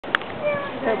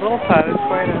That little pot is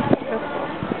quite a pistol.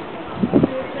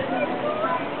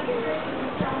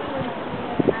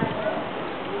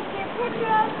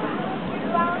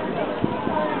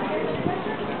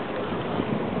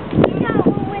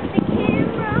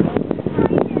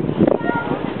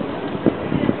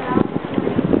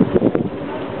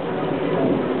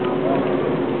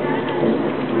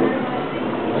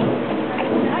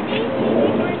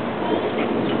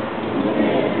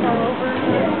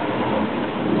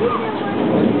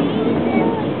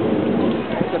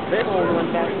 There's a big old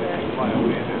one back there.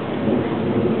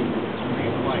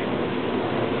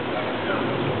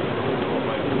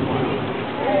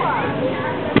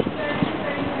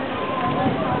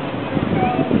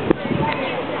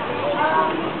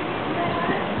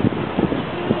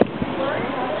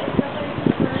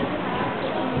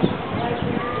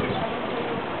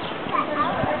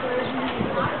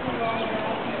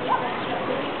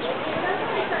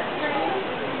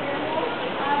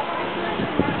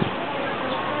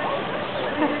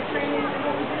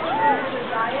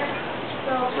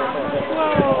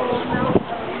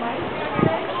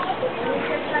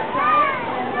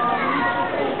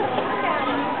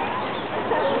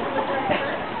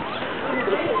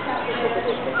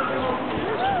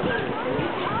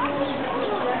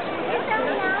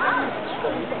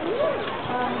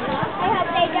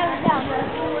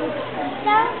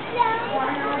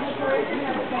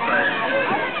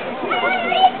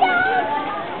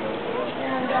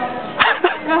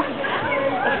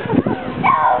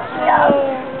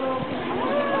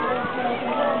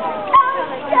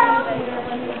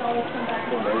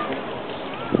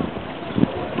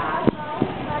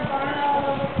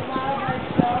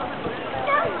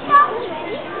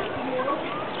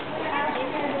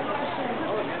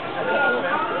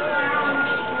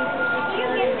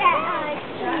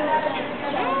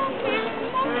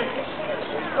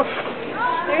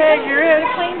 Hey, you're in. Is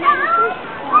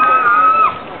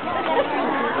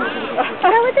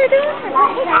that what they're doing?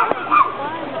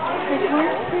 There's 1,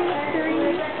 2,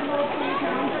 3.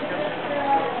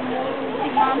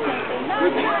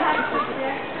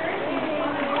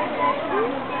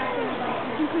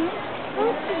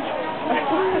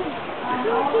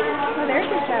 Oh, there's a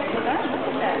chapter done. Look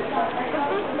at that.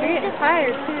 They're getting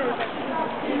tired, too.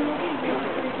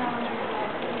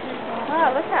 Wow,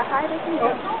 look how high they can go.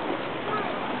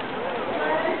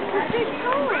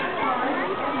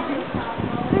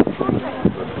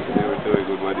 They were doing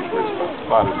when Wendy first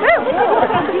spotted me.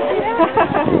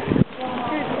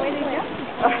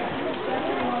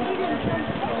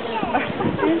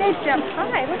 And they jump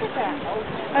high. Look at that.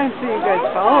 I'm seeing you guys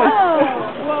following.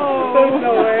 Whoa. There's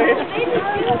no way.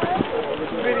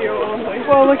 Video only.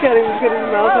 Well, look at him. He's got his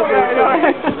mouth up there.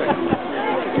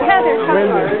 Yeah, they're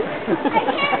Windy.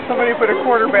 Somebody put a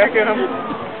quarterback in him.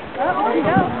 Oh, there you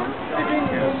go.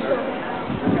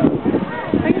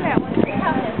 Look at that one. See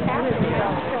how his passes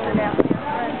go further down.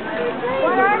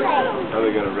 What are they? Now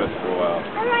they're going to rest for a while.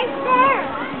 They're right there.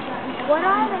 What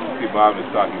are they? See, Bob is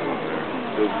talking to them there.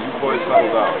 You boys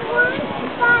settled out.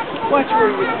 Watch where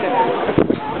you sit.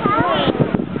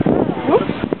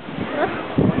 Whoops.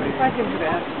 I can do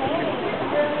that.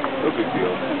 No big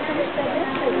deal.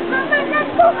 Mama,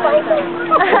 let's go play.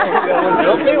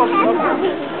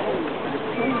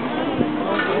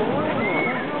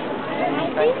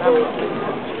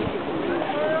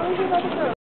 Okay.